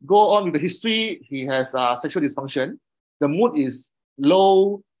if you go on with the history, he has sexual dysfunction. The mood is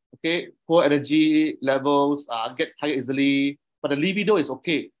low, okay, poor energy levels, get tired easily, but the libido is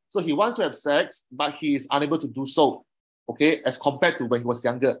okay. So he wants to have sex, but he is unable to do so, okay, as compared to when he was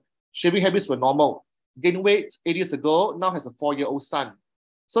younger. Shaving habits were normal. Gained weight 8 years ago, now has a 4-year-old son.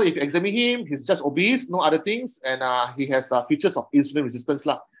 So if you examine him, he's just obese, no other things, and he has features of insulin resistance.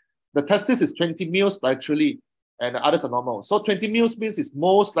 The testis is 20 mils bilaterally, and the others are normal. So 20 mils means it's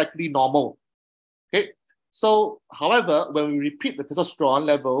most likely normal, okay? So, however, when we repeat the testosterone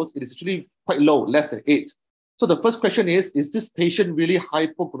levels, it is actually quite low, less than 8. So the first question is this patient really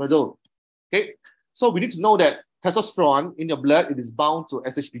hypogonadal? Okay, so we need to know that testosterone in your blood, it is bound to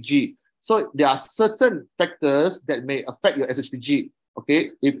SHBG. So there are certain factors that may affect your SHBG.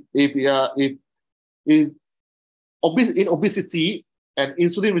 Okay, in obesity and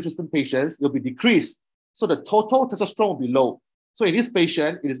insulin-resistant patients, it will be decreased. So the total testosterone will be low. So in this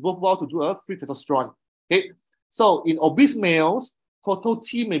patient, it is worthwhile to do a free testosterone. Okay, so in obese males, total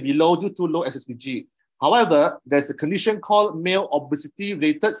T may be low due to low SHBG. However, there's a condition called male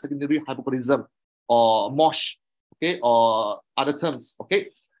obesity-related secondary hypogonadism, or MOSH, okay, or other terms, okay?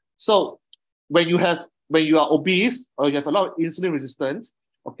 So when you have when you are obese or you have a lot of insulin resistance,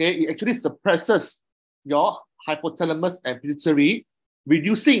 okay, it actually suppresses your hypothalamus and pituitary,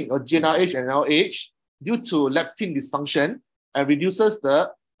 reducing your GnRH and LH due to leptin dysfunction, and reduces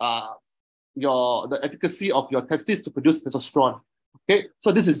the efficacy of your testes to produce testosterone. Okay,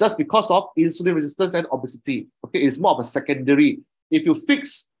 so this is just because of insulin resistance and obesity. Okay, it's more of a secondary. If you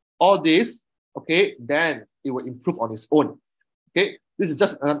fix all this, okay, then it will improve on its own. Okay, this is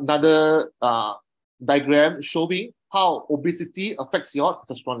just another diagram showing how obesity affects your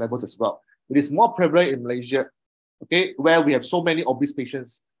testosterone levels as well. It is more prevalent in Malaysia, okay, where we have so many obese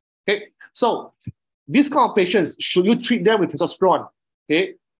patients. Okay, so these kind of patients, should you treat them with testosterone?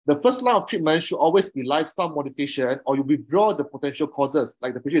 Okay, the first line of treatment should always be lifestyle modification, or you withdraw the potential causes,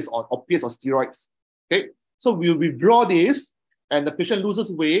 like the patient is on opiates or steroids. Okay, so we withdraw this, and the patient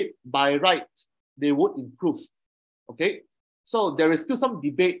loses weight. By right, they would improve. Okay, so there is still some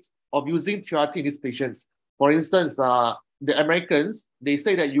debate of using TRT in these patients. For instance, the Americans, they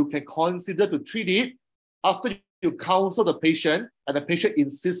say that you can consider to treat it after you counsel the patient and the patient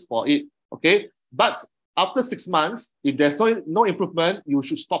insists for it. Okay, but after 6 months, if there's no improvement, you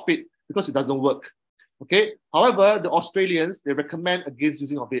should stop it because it doesn't work. Okay. However, the Australians, they recommend against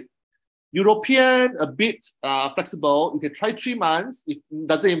using of it. European, a bit flexible. You can try 3 months. If it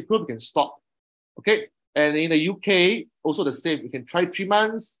doesn't improve, you can stop. Okay. And in the UK, also the same. You can try 3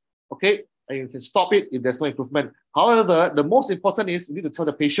 months. Okay. And you can stop it if there's no improvement. However, the most important is you need to tell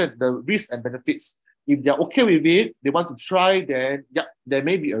the patient the risks and benefits. If they're okay with it, they want to try, then yeah, there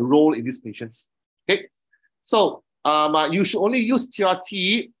may be a role in these patients. Okay. So you should only use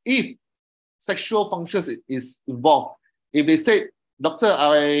TRT if sexual functions is involved. If they say, doctor,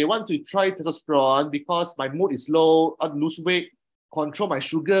 I want to try testosterone because my mood is low, I want to lose weight, control my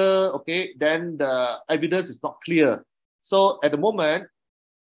sugar, okay, then the evidence is not clear. So at the moment,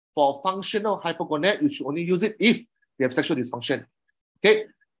 for functional hypogonad, you should only use it if you have sexual dysfunction. Okay.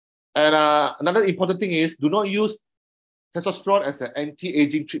 And another important thing is, do not use testosterone as an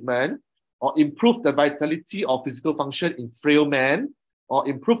anti-aging treatment, or improve the vitality or physical function in frail men, or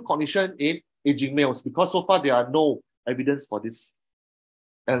improve cognition in aging males, because so far there are no evidence for this.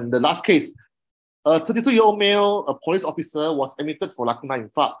 And the last case, a 32-year-old male, a police officer, was admitted for lacunar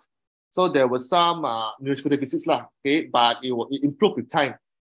infarct. So there was some neurological deficits, okay, but it improved with time.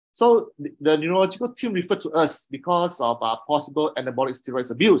 So the neurological team referred to us because of possible anabolic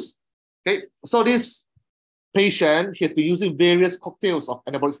steroids abuse. Okay, so this patient, he has been using various cocktails of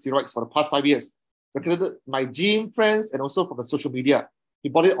anabolic steroids for the past 5 years. Recommended my gym friends and also from the social media. He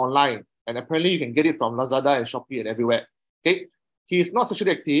bought it online, and apparently you can get it from Lazada and Shopee and everywhere. Okay, he is not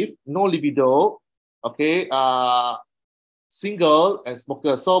sexually active, no libido. Okay, single and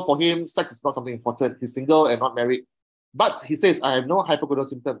smoker. So for him, sex is not something important. He's single and not married. But he says, I have no hypogonadal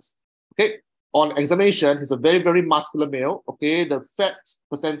symptoms. Okay, on examination, he's a very, very muscular male. Okay, the fat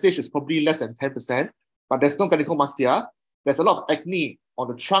percentage is probably less than 10%. But there's no gynecomastia. There's a lot of acne on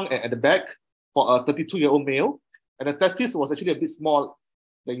the trunk and at the back for a 32-year-old male. And the testis was actually a bit small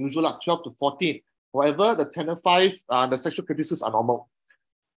than usual, like 12 to 14. However, the 10 and 5, the sexual characteristics are normal.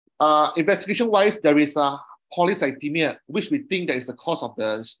 Investigation-wise, there is a polycythemia, which we think that is the cause of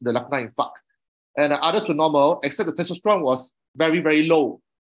the lacunar infarct. And others were normal, except the testosterone was very, very low.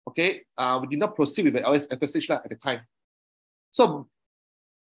 Okay, we did not proceed with the FSH at the time. So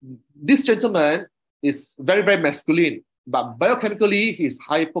this gentleman is very, very masculine, but biochemically he is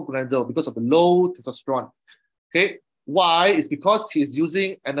hypogonadal because of the low testosterone. Okay, why? It's because he is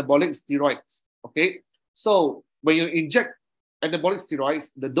using anabolic steroids. Okay, so when you inject anabolic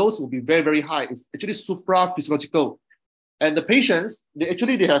steroids, the dose will be very, very high. It's actually supra-physiological. And the patients, they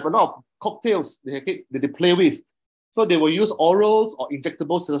have a lot of cocktails they play with. So they will use orals or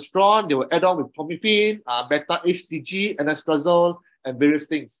injectable testosterone. They will add on with clomiphene, beta-HCG, anastrozole, and various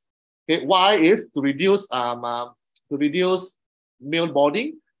things. Okay, why is to reduce male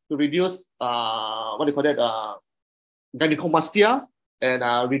bonding, to reduce gynecomastia,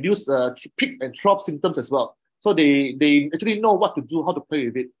 and reduce peaks and trough symptoms as well. So they actually know what to do, how to play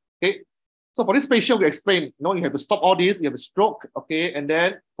with it. Okay. So for this patient, we explain, you have to stop all this, you have a stroke, okay, and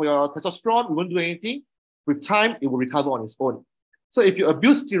then for your testosterone, you won't do anything. With time, it will recover on its own. So if you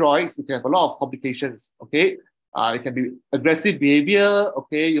abuse steroids, you can have a lot of complications, okay? It can be aggressive behavior,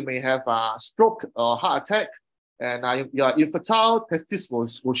 okay? You may have a stroke or heart attack, and you are infertile, testes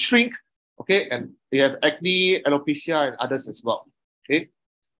will shrink, okay? And you have acne, alopecia, and others as well, okay?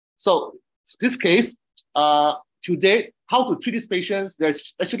 So this case, to date, how to treat these patients,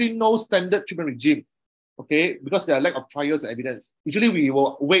 there's actually no standard treatment regime, okay? Because there are lack of trials and evidence. Usually we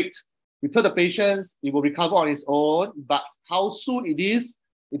will wait. We tell the patients it will recover on its own, but how soon it is,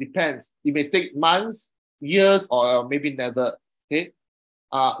 it depends. It may take months, years or maybe never. Okay.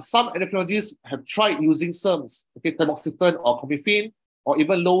 Some endocrinologists have tried using SERMs, okay, tamoxifen or clomiphene, or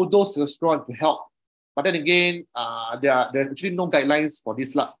even low dose testosterone to help. But then again, there's actually no guidelines for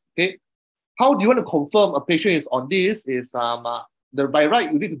this. Okay. How do you want to confirm a patient is on this? By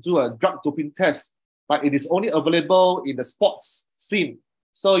right, you need to do a drug doping test, but it is only available in the sports scene.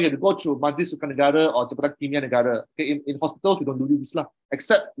 So you have to go through Majlis Sukan Negara or Jabatan Kimia Negara. Okay, in hospitals, we don't do this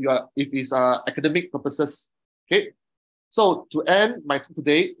except if it's academic purposes. Okay. So to end my talk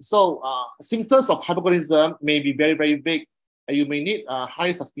today, symptoms of hypogonadism may be very, very vague, and you may need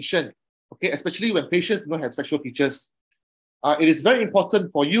high suspicion, okay, especially when patients do not have sexual features. It is very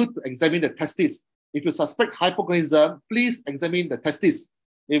important for you to examine the testes. If you suspect hypogonadism, please examine the testes.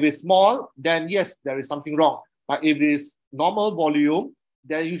 If it's small, then yes, there is something wrong. But if it is normal volume,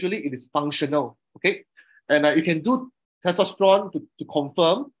 then usually it is functional, okay? And you can do testosterone to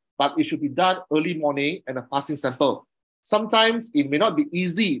confirm, but it should be done early morning and a fasting sample. Sometimes it may not be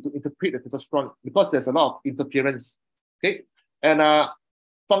easy to interpret the testosterone because there's a lot of interference, okay? And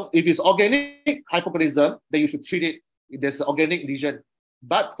if it's organic hypogonadism, then you should treat it if there's an organic lesion.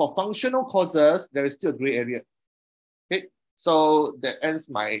 But for functional causes, there is still a gray area. Okay, so that ends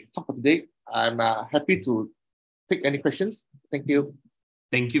my talk for today. I'm happy to take any questions. Thank you.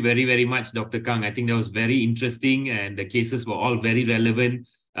 Thank you very, very much, Dr. Kang. I think that was very interesting, and the cases were all very relevant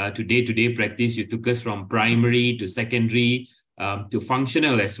to day-to-day practice. You took us from primary to secondary to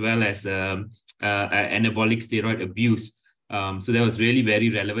functional, as well as anabolic steroid abuse. So that was really very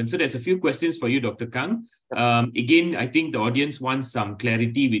relevant. So there's a few questions for you, Dr. Kang. Again, I think the audience wants some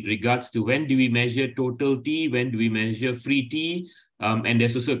clarity with regards to when do we measure total T, when do we measure free T? And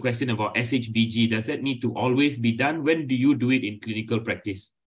there's also a question about SHBG. Does that need to always be done? When do you do it in clinical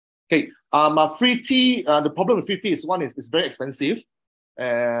practice? Okay, free T, the problem with free T is one is it's very expensive.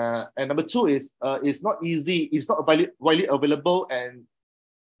 And number two is it's not easy, it's not widely available, and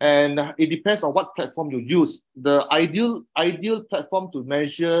it depends on what platform you use. The ideal platform to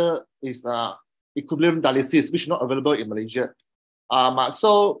measure is equilibrium dialysis, which is not available in Malaysia.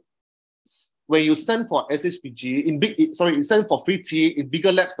 So when you send for SHBG you send for free T in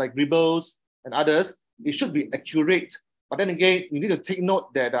bigger labs like Rebels and others, it should be accurate. But then again, you need to take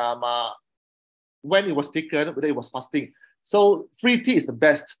note that when it was taken, whether it was fasting. So free T is the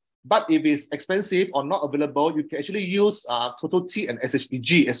best. But if it's expensive or not available, you can actually use total T and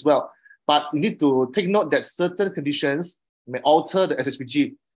SHBG as well. But you need to take note that certain conditions may alter the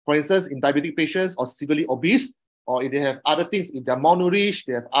SHBG. For instance, in diabetic patients or severely obese, or if they have other things, if they're malnourished,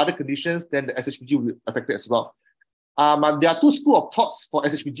 they have other conditions, then the SHBG will be affected as well. There are two schools of thoughts for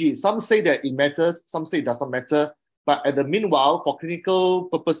SHBG. Some say that it matters, some say it does not matter. But at the meanwhile, for clinical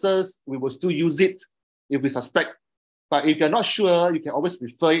purposes, we will still use it if we suspect. But if you're not sure, you can always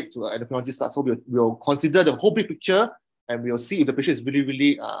refer it to an endocrinologist. So we'll consider the whole big picture, and we'll see if the patient is really,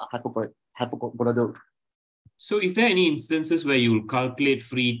 really hypogonadal. So is there any instances where you will calculate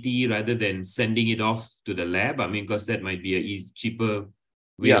free T rather than sending it off to the lab? I mean, because that might be a cheaper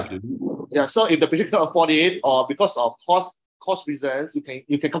way of doing it. Yeah, so if the patient cannot afford it, or because of cost reasons, you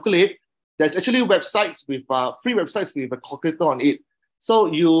can calculate. There's actually websites with free websites with a calculator on it. So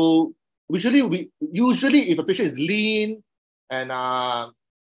usually if a patient is lean and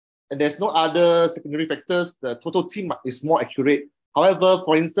there's no other secondary factors, the total T is more accurate. However,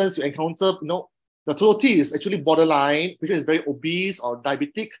 for instance, you encounter the total T is actually borderline, patient is very obese or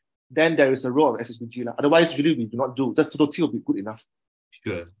diabetic, then there is a role of SHBG. Otherwise, usually we do not do. Just total T will be good enough.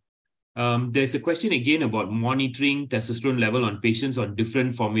 Sure. There's a question again about monitoring testosterone level on patients on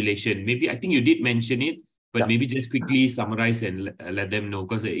different formulation. Maybe, I think you did mention it, but maybe just quickly summarize and let them know,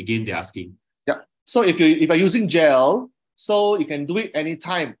 because again, they're asking. Yeah. So if you're using gel, so you can do it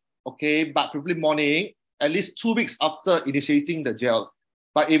anytime, okay? But preferably morning, at least 2 weeks after initiating the gel.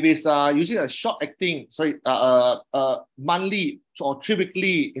 But if it's using a short-acting, monthly or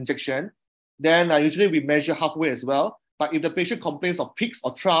 3-weekly injection, then usually we measure halfway as well. But if the patient complains of peaks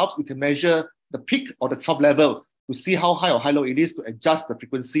or troughs, we can measure the peak or the trough level to see how high or how low it is to adjust the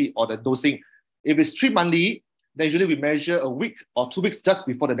frequency or the dosing. If it's 3 monthly, then usually we measure a week or 2 weeks just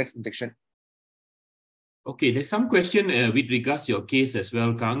before the next injection. Okay, there's some question with regards to your case as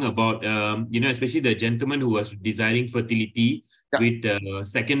well, Kang, about, especially the gentleman who was desiring fertility with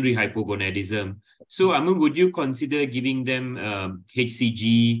secondary hypogonadism. So, would you consider giving them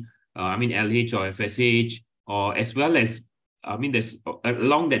HCG, LH or FSH, or as well as, there's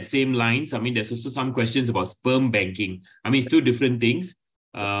along that same lines, there's also some questions about sperm banking. It's two different things.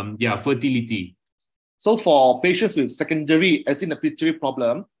 Fertility. So for patients with secondary, as in a pituitary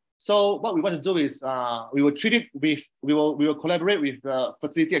problem, so what we want to do is we will treat it with, we will collaborate with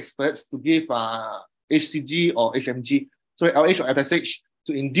fertility experts to give HCG or HMG, sorry, LH or FSH,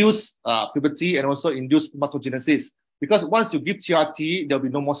 to induce puberty and also induce spermatogenesis. Because once you give TRT, there'll be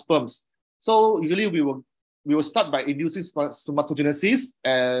no more sperms. So usually we will start by inducing spermatogenesis,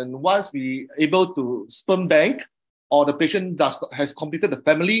 and once we able to sperm bank, or the patient has completed the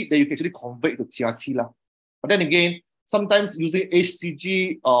family, then you can actually convert to TRT lah. But then again, sometimes using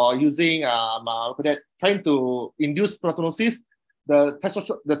HCG or using trying to induce spermatogenesis, the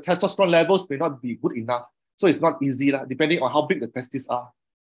testosterone levels may not be good enough. So it's not easy lah, depending on how big the testes are.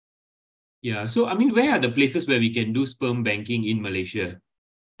 Yeah. So I mean, where are the places where we can do sperm banking in Malaysia?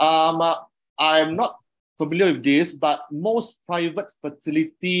 I'm not familiar with this, but most private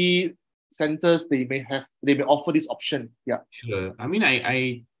fertility centers, they may offer this option. Yeah. Sure. I mean,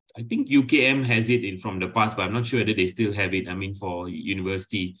 I think UKM has it from the past, but I'm not sure whether they still have it. I mean, for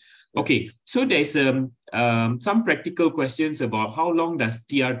university. Okay. So there's some practical questions about how long does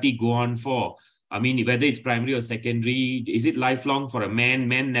TRT go on for? I mean, whether it's primary or secondary, is it lifelong for a man?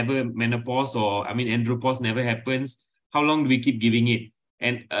 Men never menopause, or I mean, andropause never happens. How long do we keep giving it?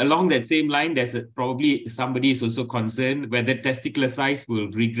 And along that same line, there's probably somebody is also concerned whether testicular size will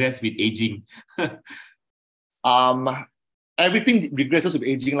regress with aging. Everything regresses with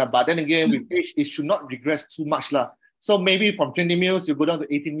aging, but then again, with age, it should not regress too much. So maybe from 20 mils, you go down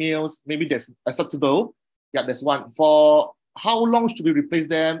to 18 mils, maybe that's acceptable. Yeah, that's one. For how long should we replace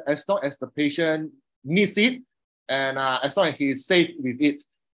them? As long as the patient needs it, and as long as he is safe with it.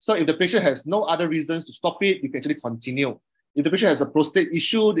 So if the patient has no other reasons to stop it, you can actually continue. If the patient has a prostate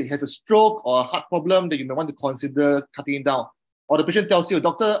issue, he has a stroke or a heart problem, then you may want to consider cutting it down. Or the patient tells you,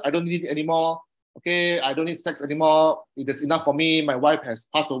 doctor, I don't need it anymore. Okay, I don't need sex anymore. It is enough for me. My wife has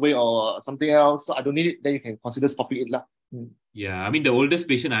passed away or something else, so I don't need it. Then you can consider stopping it. Yeah, I mean, the oldest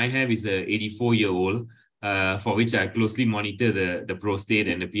patient I have is a 84-year-old. For which I closely monitor the prostate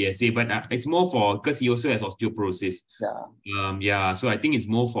and the PSA, but it's more for, because he also has osteoporosis. Yeah. So I think it's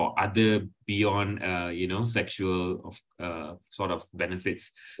more for other beyond, sexual sort of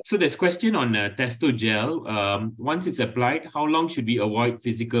benefits. So there's question on testo gel. Once it's applied, how long should we avoid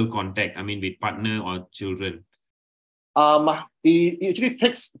physical contact? I mean, with partner or children? It actually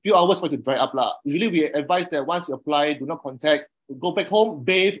takes a few hours for it to dry up. Usually we advise that once you apply, do not contact. Go back home,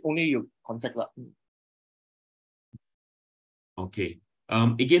 bathe, only you contact. Okay.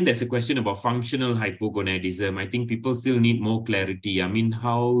 Again, there's a question about functional hypogonadism. I think people still need more clarity. I mean,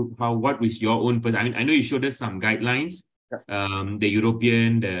 what was your own I mean, I know you showed us some guidelines, the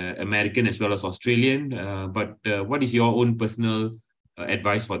European, the American, as well as Australian. But what is your own personal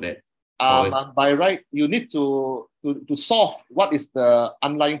advice for that? By right, you need to solve what is the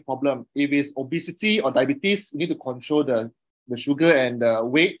underlying problem. If it's obesity or diabetes, you need to control the sugar and the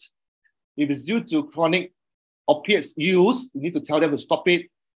weight. If it's due to chronic opiates use, you need to tell them to stop it.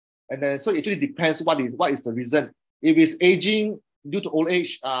 And then, so it actually depends what is the reason. If it's aging due to old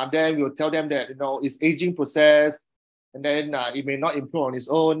age, then we'll tell them that, it's aging process, and then it may not improve on its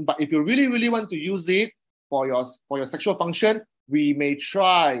own. But if you really, really want to use it for your sexual function, we may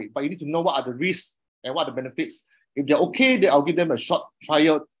try, but you need to know what are the risks and what are the benefits. If they're okay, then I'll give them a short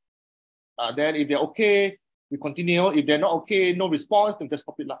trial. Then if they're okay, we continue. If they're not okay, no response, then just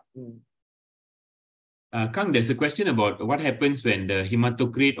stop it. Kang, there's a question about what happens when the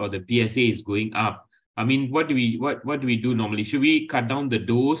hematocrit or the PSA is going up. I mean, what do we do normally? Should we cut down the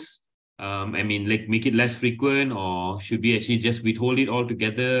dose? I mean, like make it less frequent, or should we actually just withhold it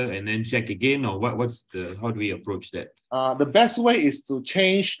altogether and then check again, or how do we approach that? The best way is to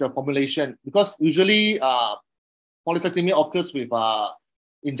change the formulation, because usually polycythemia occurs with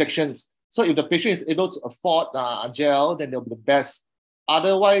injections. So if the patient is able to afford a gel, then they'll be the best.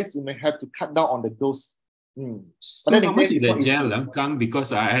 Otherwise, you may have to cut down on the dose. So how much is the gel, Kang?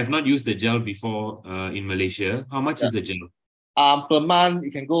 Because I have not used the gel before in Malaysia. How much is the gel? Per month,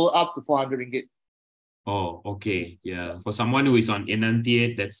 it can go up to 400 ringgit. Oh, okay. Yeah. For someone who is on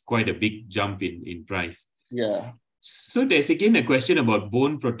enantiate, that's quite a big jump in price. Yeah. So there's again a question about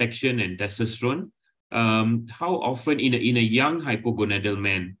bone protection and testosterone. How often in a young hypogonadal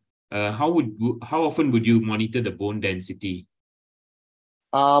man, how often would you monitor the bone density?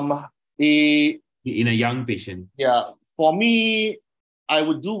 In a young patient? Yeah, for me, I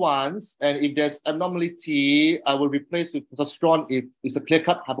would do once, and if there's abnormality, I will replace with testosterone if it's a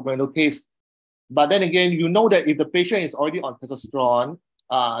clear-cut hypogonadal case. But then again, you know that if the patient is already on testosterone,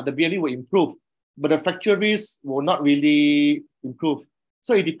 the BMD will improve, but the fracture risk will not really improve.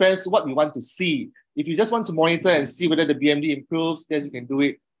 So it depends what you want to see. If you just want to monitor and see whether the BMD improves, then you can do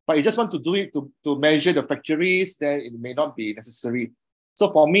it. But you just want to do it to measure the fracture risk, then it may not be necessary.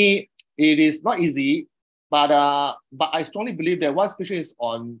 So for me, it is not easy, But I strongly believe that once patient is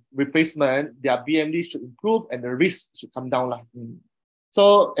on replacement, their BMD should improve and the risk should come down.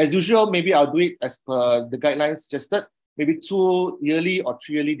 So as usual, maybe I'll do it as per the guidelines suggested, maybe 2 yearly or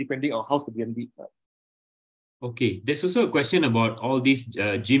 3 yearly, depending on how's the BMD. Okay, there's also a question about all these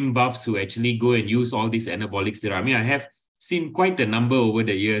gym buffs who actually go and use all these anabolic steroids. I mean, I have seen quite a number over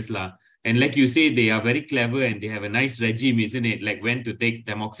the years, lah. And like you say, they are very clever and they have a nice regime, isn't it? Like when to take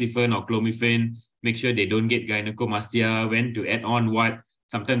tamoxifen or clomiphene, make sure they don't get gynecomastia, when to add on what.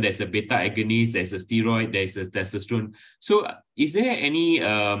 Sometimes there's a beta agonist, there's a steroid, there's a testosterone. So is there any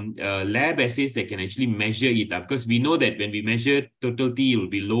lab assays that can actually measure it? Because we know that when we measure total T, it will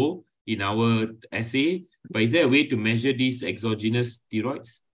be low in our assay. But is there a way to measure these exogenous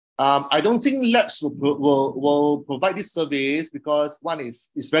steroids? I don't think labs will provide these surveys because one is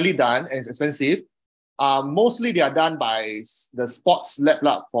rarely done and it's expensive. Mostly they are done by the sports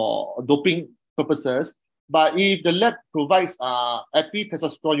lab for doping purposes. But if the lab provides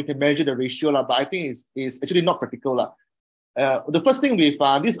epi-testosterone, you can measure the ratio. But I think it's actually not practical. The first thing with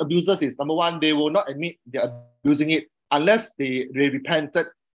these abusers is, number one, they will not admit they're abusing it unless they repented,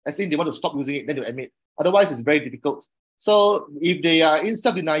 as in they want to stop using it, then they'll admit. Otherwise, it's very difficult. So if they are in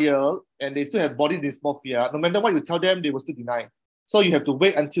self-denial and they still have body dysmorphia, no matter what you tell them, they will still deny. So you have to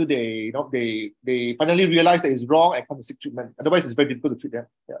wait until they finally realize that it's wrong and come to seek treatment. Otherwise, it's very difficult to treat them.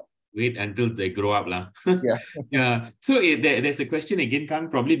 Yeah. Wait until they grow up, lah. Yeah. Yeah. So there's a question again, Kang.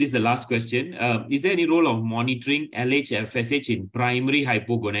 Probably this is the last question. Is there any role of monitoring LH, FSH in primary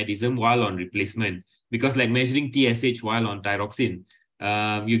hypogonadism while on replacement? Because like measuring TSH while on thyroxine,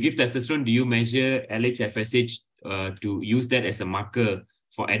 you give testosterone, do you measure LH, FSH to use that as a marker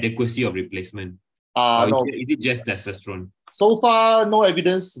for adequacy of replacement? No. Is it just testosterone? So far, no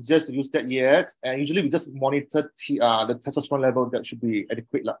evidence suggests to use that yet. And usually we just monitor the testosterone level that should be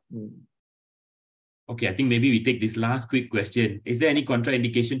adequate. Okay, I think maybe we take this last quick question. Is there any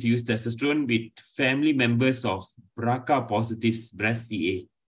contraindication to use testosterone with family members of BRCA positives breast CA?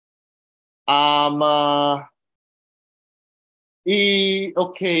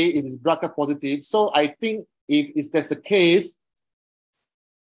 Okay, if it's BRCA positive. So I think if that's the case,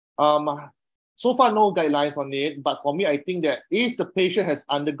 so far no guidelines on it. But for me, I think that if the patient has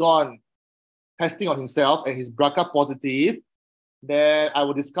undergone testing on himself and he's BRCA positive, then I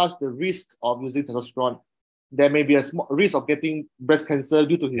will discuss the risk of using testosterone. There may be a small risk of getting breast cancer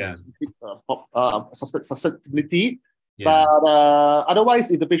due to his susceptibility. Yeah. But otherwise,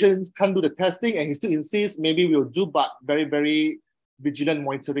 if the patient can't do the testing and he still insists, maybe we'll do but very, very vigilant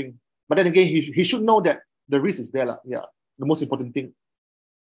monitoring. But then again, he should know that the risk is there. Yeah, the most important thing.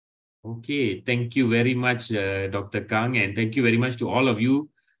 Okay, thank you very much, Dr. Kang, and thank you very much to all of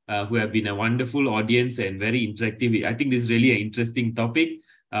you who have been a wonderful audience and very interactive. I think this is really an interesting topic.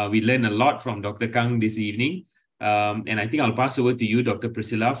 We learned a lot from Dr. Kang this evening. And I think I'll pass over to you, Dr.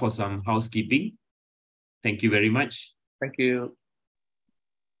 Priscilla, for some housekeeping. Thank you very much. Thank you.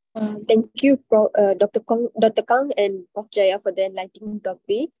 Thank you, Dr. Kang and Prof. Jaya for the enlightening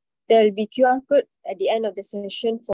topic. There will be QR code at the end of the session for